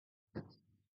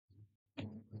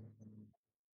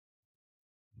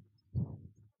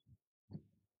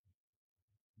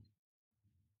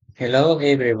Hello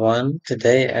everyone.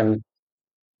 Today I'm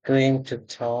going to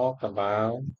talk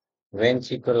about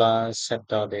ventricular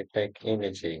septal defect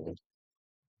imaging,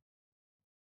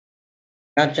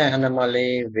 cardiac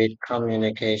anomaly with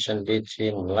communication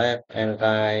between left and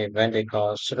right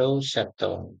ventricles through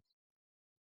septal.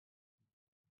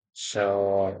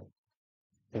 So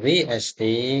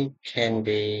VSD can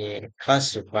be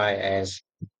classified as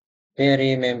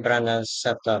perimembranous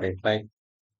septal defect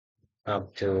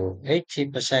up to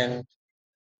 80%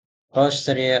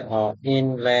 posterior or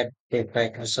inlet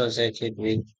defect associated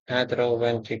with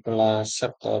atrioventricular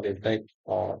septal defect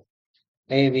or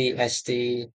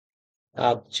AVST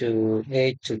up to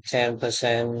 8 to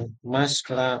 10%,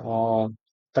 muscular or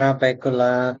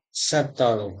trabecular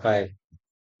septal defect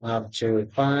up to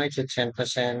 5 to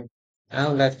 10%,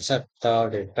 outlet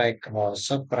septal defect or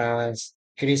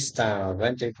supracrystal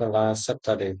ventricular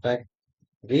septal defect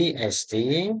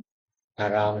VST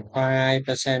around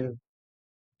 5%,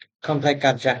 complex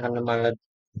cardiac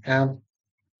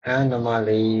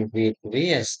anomaly with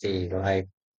VST like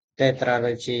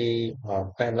tetralogy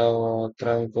or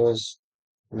phellothrombus,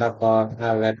 knockout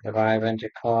outlet right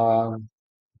ventricle.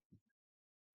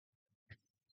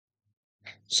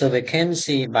 So we can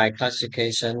see by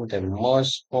classification the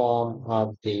most form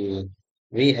of the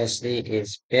VSD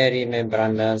is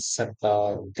perimembranous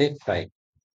septal defect.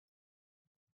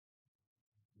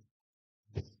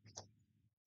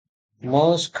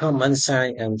 Most common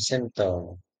sign and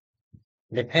symptom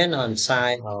depend on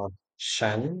sign of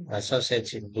shunt,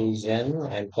 associated lesion,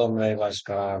 and pulmonary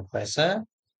vascular pressure.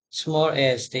 Small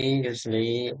ASD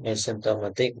usually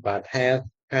asymptomatic but have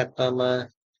heart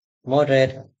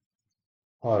moderate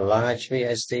or large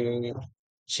VSD.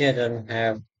 Children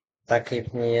have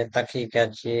tachypnea,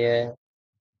 tachycardia,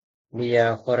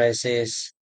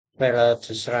 diaphoresis, failure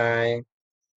to thrive,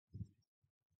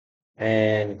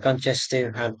 and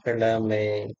congestive heart failure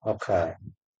may occur.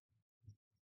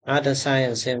 Other signs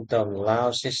and symptoms: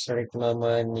 loud systolic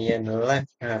murmur near the left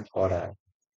heart border.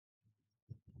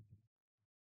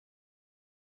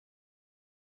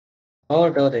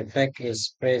 Although the effect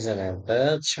is present at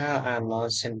birth, child are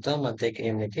not symptomatic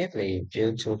immediately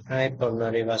due to high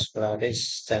pulmonary vascular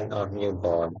resistance of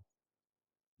newborn.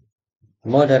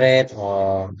 Moderate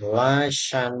or large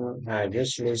shunt are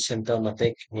usually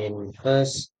symptomatic in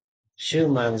first few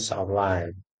months of life.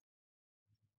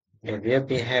 It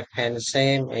will happen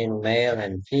same in male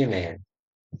and female.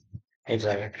 It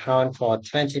accounts for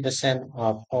 20%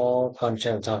 of all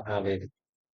congenital heart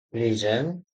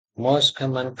lesion. Most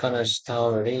common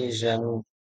congenital lesion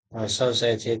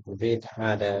associated with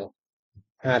other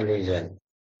heart lesion.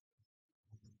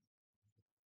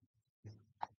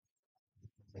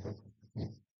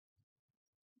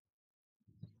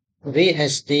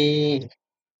 VSD,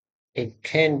 it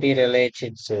can be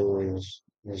related to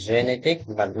genetic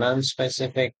but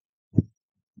non-specific,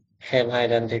 help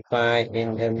identify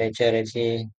in the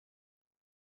majority.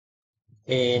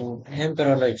 In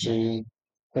embryology,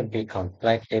 could be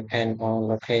complex, depend on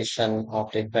location of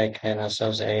defect and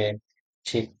associated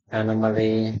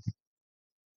anomaly.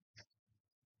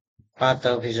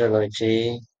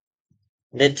 Pathophysiology,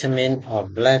 determine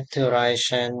of blood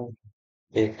duration,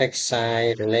 defect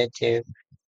size, relative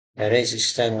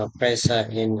resistance of pressure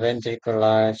in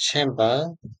ventricular chamber.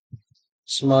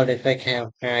 Small defect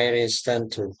have high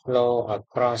resistance to flow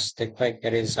across defect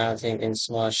resulting in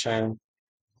small shunt.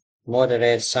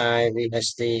 Moderate size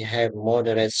VSD have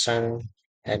moderate shunt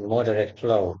and moderate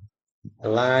flow.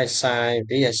 Large size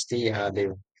VSD are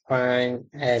defined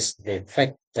as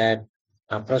defect that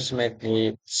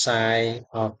approximately size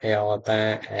of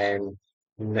aorta and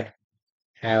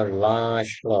have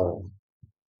large flow.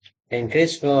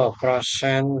 Increased flow across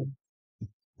shunt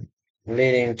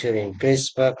leading to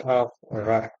increased work of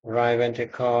right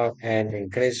ventricle and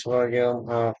increased volume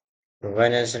of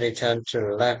venous return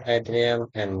to left atrium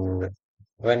and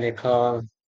ventricle.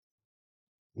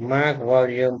 Marked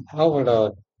volume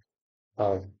overload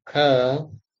occur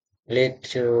lead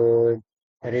to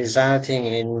resulting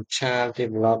in child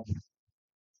develop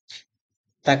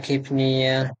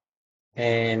tachypnea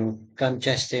and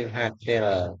congestive heart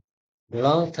failure.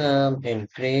 Long-term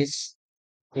increase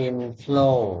in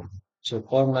flow to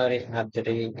pulmonary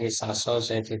artery is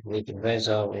associated with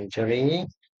vessel injury,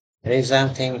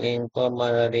 resulting in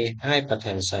pulmonary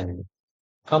hypertension.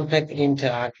 Complex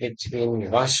interact between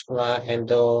vascular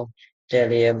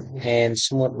endothelium and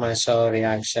smooth muscle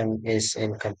reaction is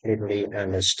incompletely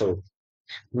understood.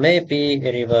 May be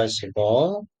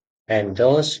reversible, and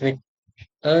those with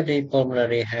early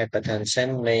pulmonary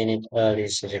hypertension may need early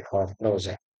surgical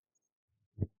closure.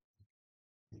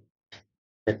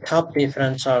 The top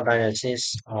differential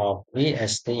diagnosis of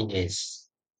VSD is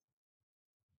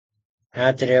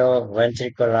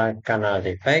atrioventricular canal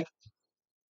defect,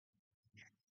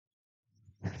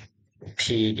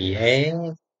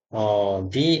 PDA, or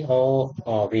DO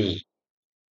or V.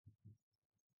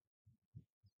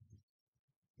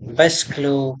 Best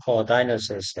clue for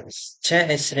diagnosis is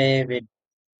chest X-ray with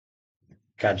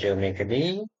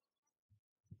cardiomegaly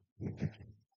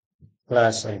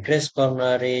plus increased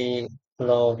pulmonary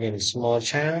flow in small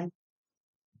child,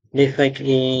 defect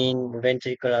in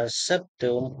ventricular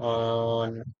septum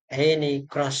on any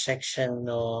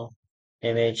cross-sectional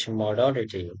image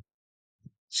modality.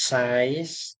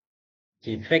 Size: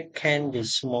 defect can be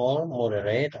small,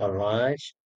 moderate, or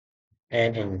large,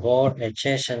 and involve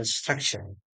adjacent structure.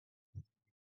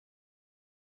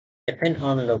 Depending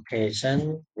on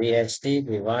location, VSD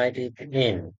divided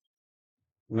in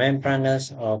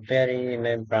membranous or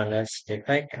perimembranous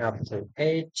defect up to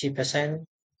 80%,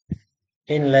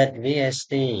 inlet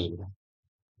VSD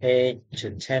 8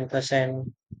 to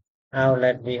 10%,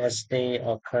 outlet VSD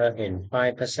occur in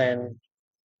 5%,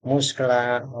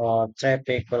 muscular or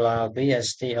trabecular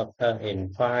VSD occur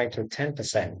in 5 to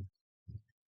 10%.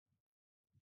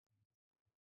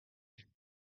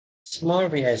 Small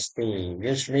VSD,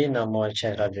 usually normal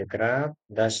chest radiograph,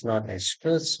 does not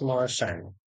exclude small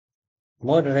shunt.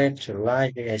 Moderate to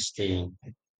large VSD,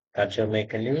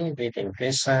 cardiomegaly with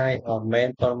increased size of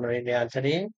main pulmonary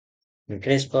artery,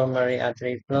 increased pulmonary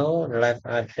artery flow, left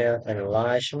atrial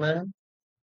enlargement,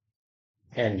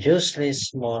 and usually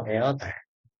small aorta.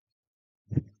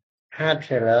 Heart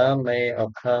failure may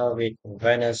occur with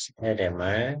venous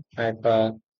edema.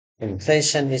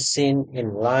 Hyperinflation is seen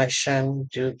in large shunt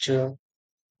due to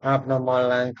abnormal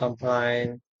lung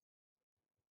compliance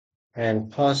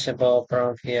and possible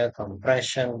bronchial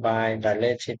compression by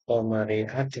dilated pulmonary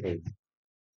artery.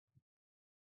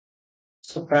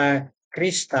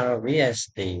 Supracrystal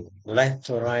VSD, left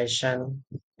to right shunt,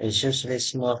 is usually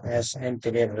small as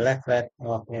anterior leaflet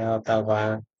of aorta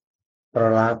valve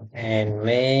prolapse and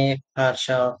may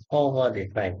partial forward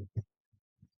defect.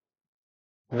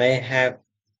 May have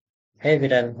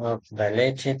evidence of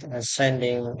dilated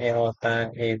ascending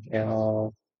aorta if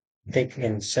aortic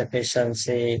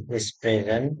insufficiency is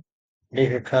present,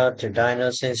 difficult to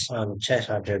diagnose on chest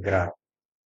radiograph.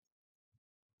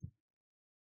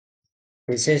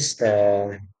 This is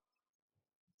the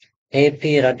AP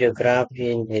radiograph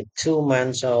in a 2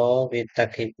 months old with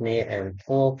tachypnea and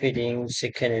poor feeding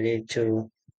secondary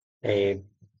to a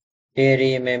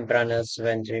perimembranous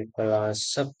ventricular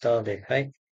septal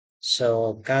defect.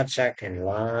 So cardiac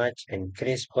enlarged,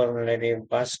 increased pulmonary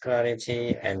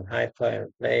vascularity, and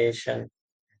hyperinflation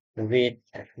with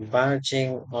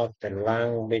bulging of the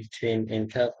lung between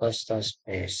intercostal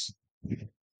space.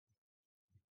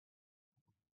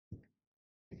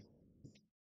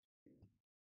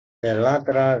 The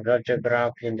lateral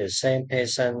radiograph in the same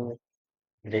patient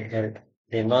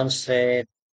demonstrate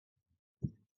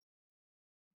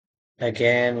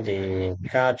again the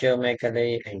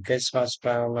cardiomegaly, increased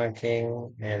vascular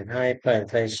marking, and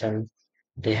hyperinflation.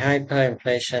 The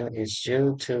hyperinflation is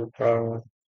due to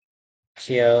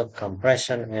bronchial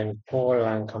compression and poor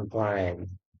lung compliance.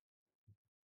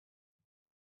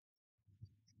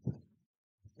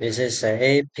 This is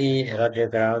a AP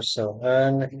radiograph, so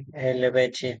an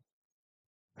elevated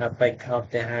apex of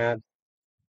the heart.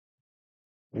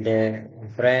 The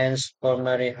brain's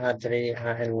pulmonary artery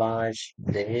are enlarged.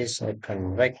 There is a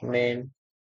convex main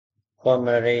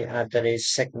pulmonary artery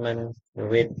segment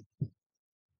with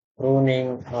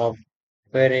pruning of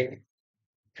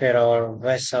peripheral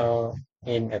vessel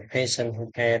in a patient who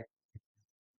had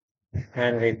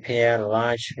and repair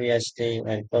large VSD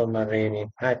and pulmonary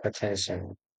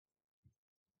hypertension.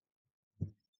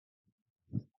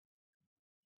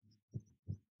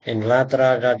 In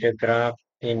lateral radiograph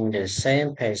in the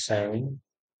same patient,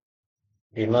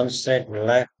 demonstrate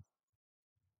left.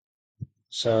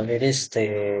 So it is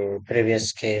the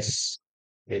previous case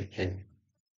with the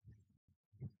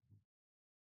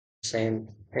same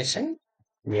patient.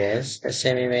 Yes, the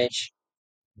same image.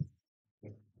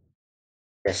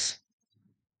 Yes.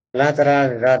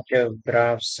 Lateral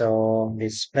radiograph show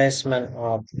displacement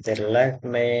of the left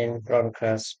main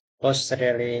bronchus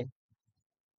posteriorly.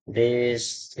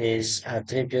 This is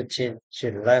attributed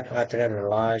to left atrial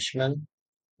enlargement,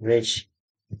 which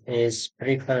is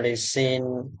frequently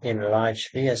seen in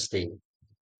large VSD.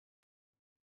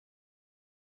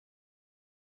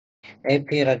 AP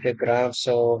radiograph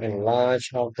show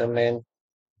enlarged abdomen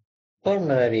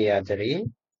pulmonary artery.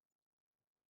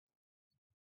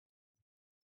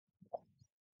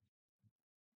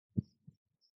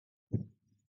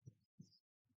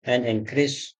 and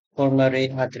increased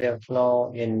pulmonary arterial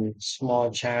flow in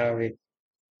small child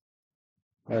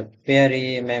with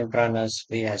perimembranous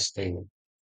VSD.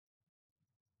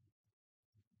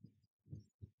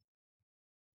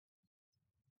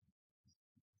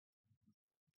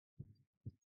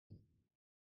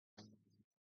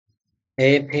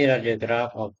 A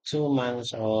radiograph of 2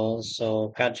 months old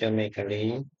saw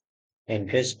cardiomegaly,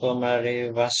 increased pulmonary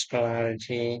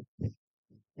vascularity.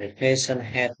 The patient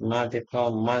had multiple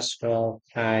muscular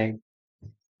type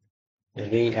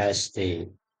VSD.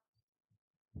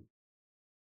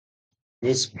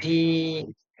 This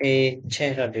PA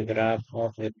chest radiograph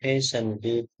of a patient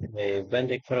with a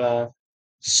ventricular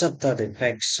septal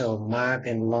defect so marked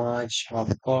enlargement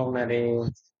of pulmonary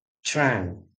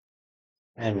trunk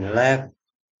and left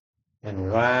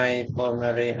and right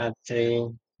pulmonary artery.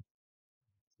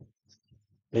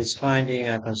 This finding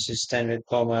are consistent with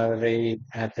pulmonary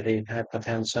artery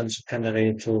hypertension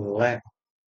secondary to left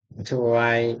to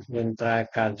right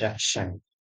intracardiac shunt.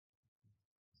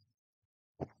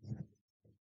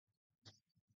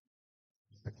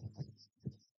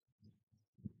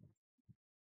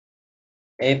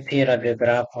 AP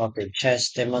radiograph of the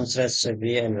chest demonstrates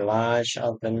severe enlargement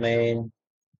of the main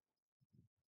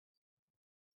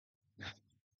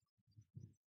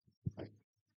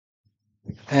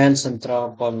and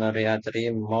central pulmonary artery,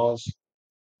 most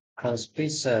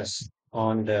conspicuous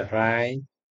on the right.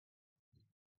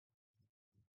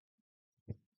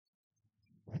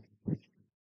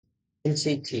 In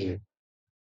CT,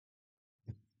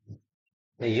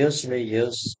 we usually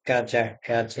use cardiac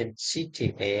catheter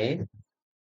CTA,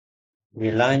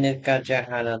 relinear cardiac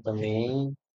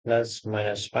anatomy, plus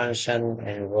minus function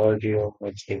and volume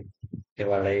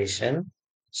evaluation,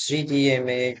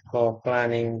 3D for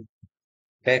planning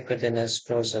percutaneous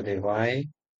closure device,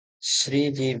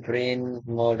 3D brain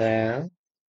model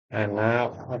are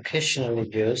now occasionally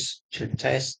used to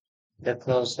test the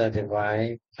closure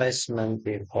device placement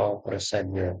before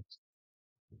procedure.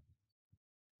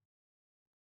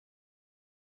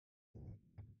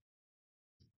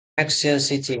 Axial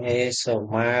CTA so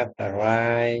marked a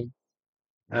right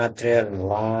atrial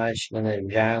enlargement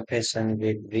in a young patient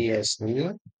with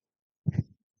VSD.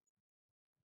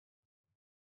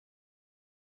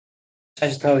 I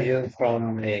told you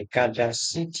from a cardiac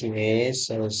CTA,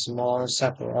 so small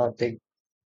subaortic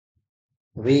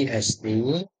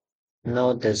VSD.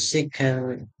 Note the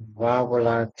second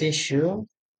valvular tissue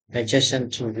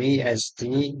adjacent to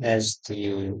VSD as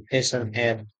the patient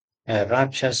had a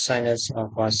ruptured sinus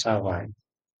of Vasavi.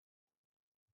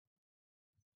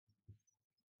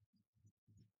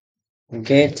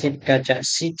 Gated cardiac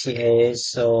CTA,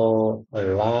 so a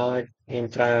large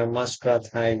intramuscular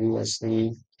thigh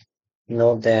VSD.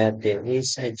 Note that there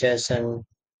is adjacent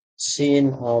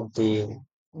scene of the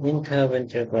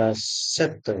interventricular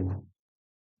septum,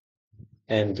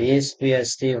 and this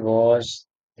VSD was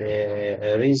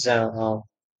the result of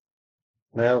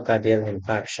myocardial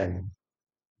infarction.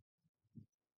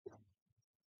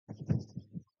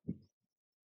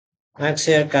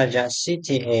 Axial cardiac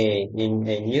CTA in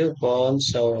a newborn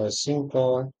saw a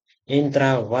simple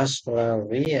intravascular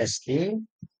VSD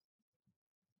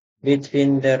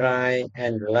between the right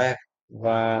and left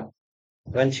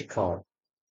ventricle.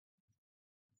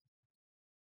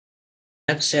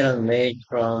 Axial made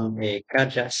from a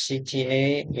cardiac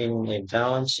CTA in a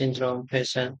Down syndrome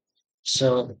patient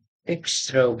saw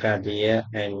extracardia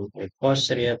and a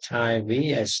posterior thigh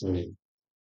VSD.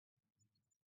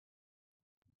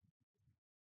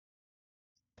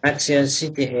 Axial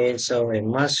CTA saw a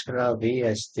muscular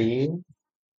VSD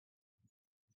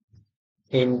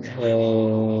in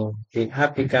the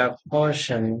apical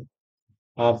portion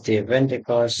of the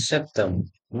ventricular septum.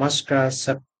 Muscular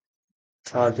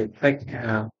septal defect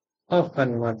are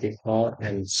often multiple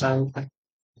and some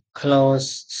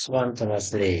close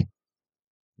spontaneously.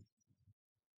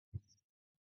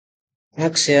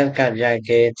 Axial cardiac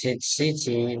gated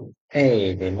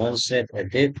CTA demonstrate a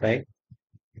defect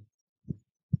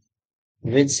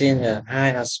within a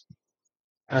high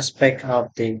aspect of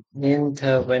the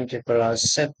interventricular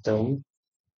septum,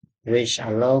 which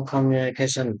allow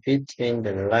communication between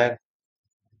the left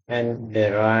and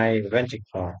the right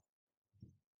ventricle.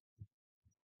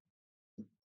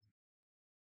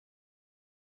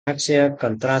 Axial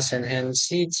contrast enhanced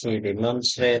CT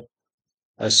demonstrate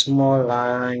a small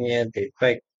linear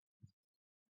defect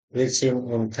within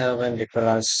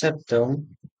interventricular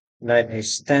septum that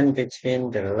extend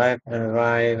between the left and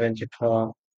right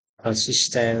ventricle,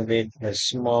 consistent with a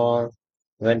small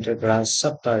ventricular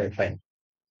septal defect.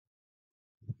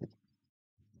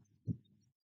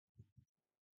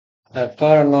 A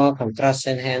coronal contrast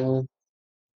enhanced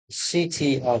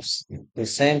CT of the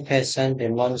same patient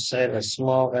demonstrate a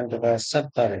small ventricular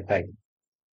septal effect.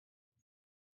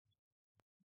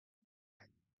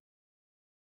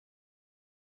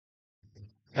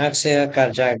 Axial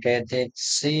cardiac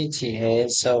CTA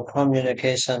show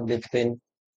communication between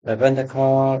the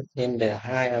ventricle in the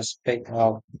high aspect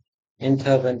of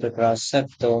interventricular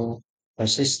septum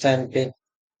consistent with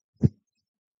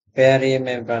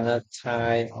perimembranous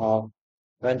tie of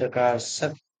ventricular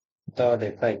septal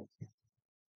defect.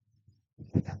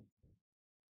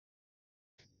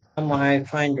 My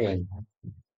finding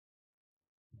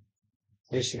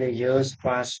usually use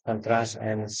fast contrast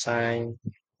and sign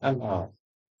MR.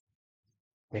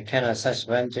 We can assess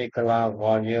ventricular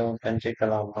volume,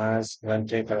 ventricular mass,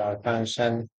 ventricular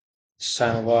function,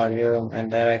 sun volume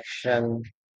and direction,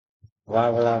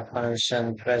 valvular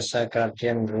function, pressure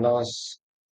gradient loss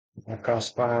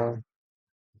across valve,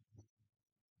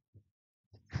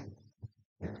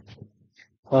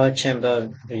 whole chamber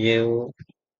view,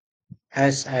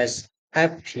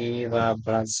 SSFP valve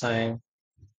blood sign,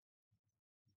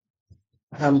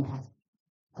 um,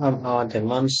 or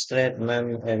demonstrate a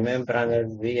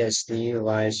membranous VSD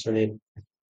while solid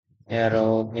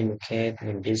arrow indicate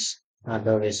in this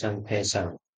adolescent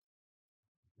patient.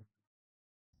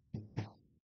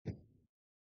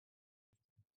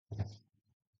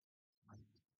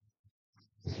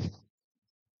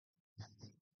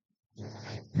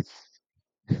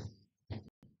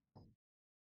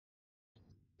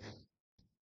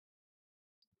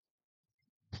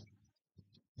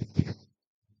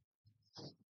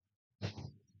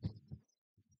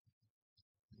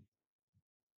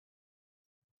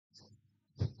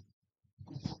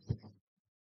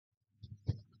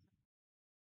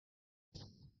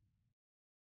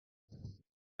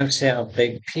 Axial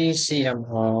oblique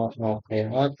PCMR of the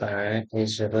aorta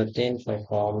is a routine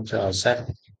performed to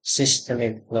assess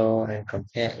systemic flow and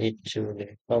compare it to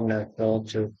the pulmonary flow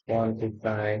to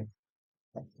quantify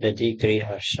the degree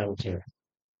of shunting.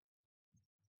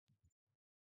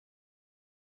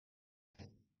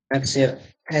 Axial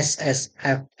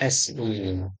SSFSE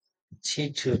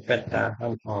T2 beta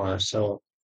MR, so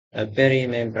a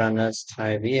perimembranous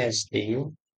type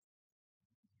VSD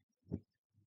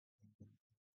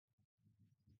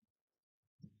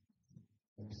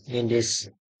in this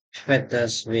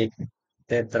fetus with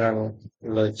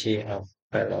tetralogy of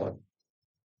payload.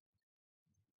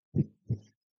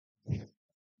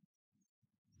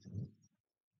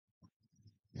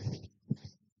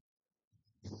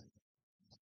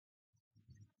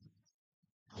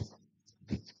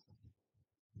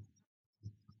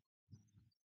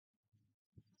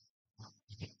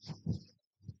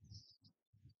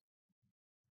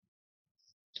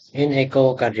 In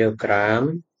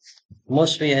echocardiogram,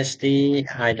 most VSD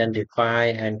identify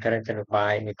and characterized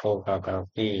by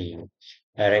echocardiogram,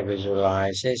 direct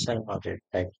visualization of the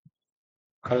defect.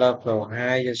 Color flow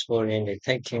high useful in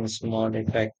detecting small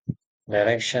defect,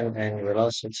 direction and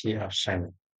velocity of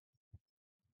sound.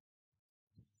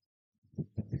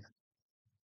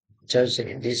 So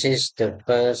this is the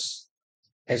first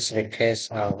X-ray case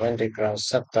of ventricular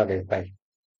septal defect.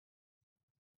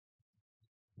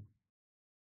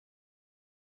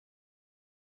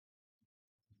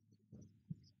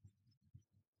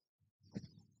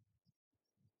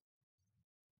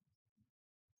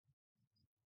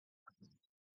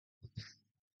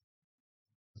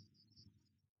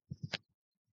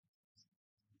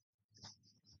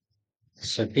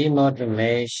 So B-mode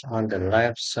image on the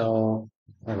left show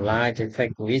a light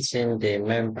effect within the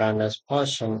membranous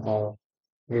portion of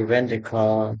the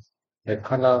ventricle. The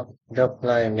color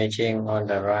Doppler imaging on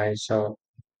the right show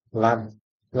blood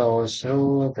flows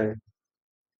through the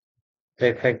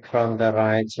defect from the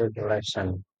right to the left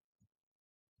side.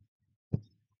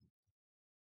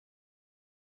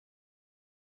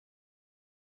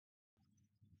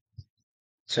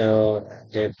 So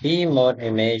the B-mode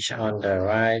image on the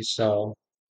right show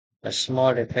a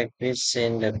small defect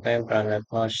within the membranous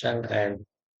portion and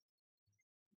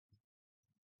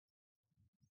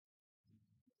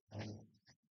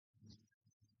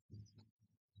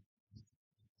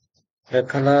the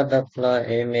color Doppler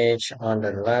image on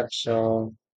the left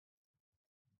show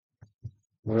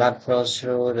blood flows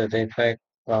through the defect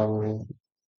from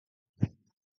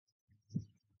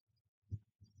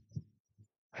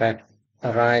right,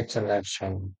 right to left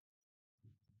side.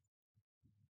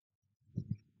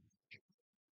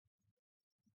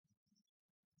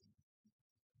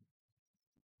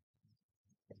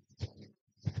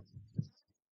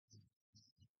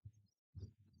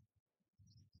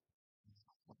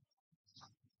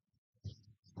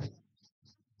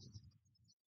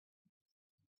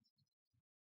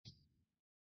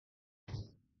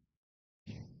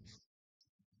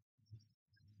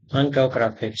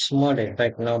 Oncographic small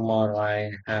defect no more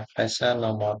like aphasia,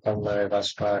 no more pulmonary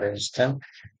vascular resistance.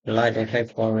 Light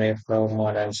defect pulmonary flow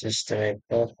more than systemic,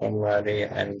 both pulmonary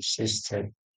and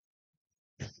systemic.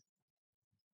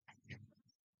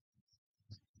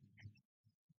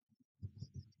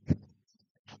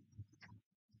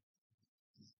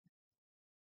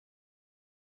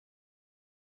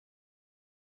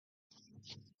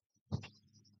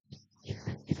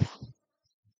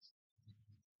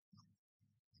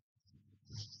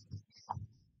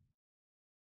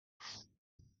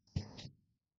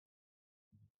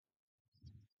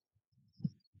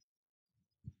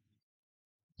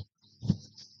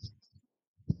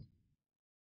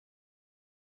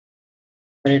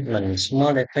 Treatment.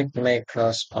 Small defect may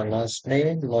cross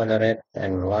painlessly, moderate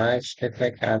and large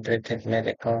defect are treated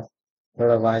medical,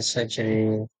 otherwise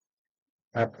surgery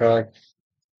approach.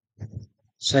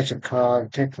 Surgical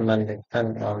treatment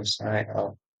depends on side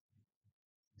of.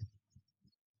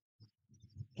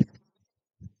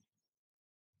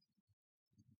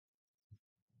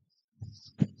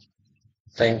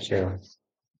 Thank you.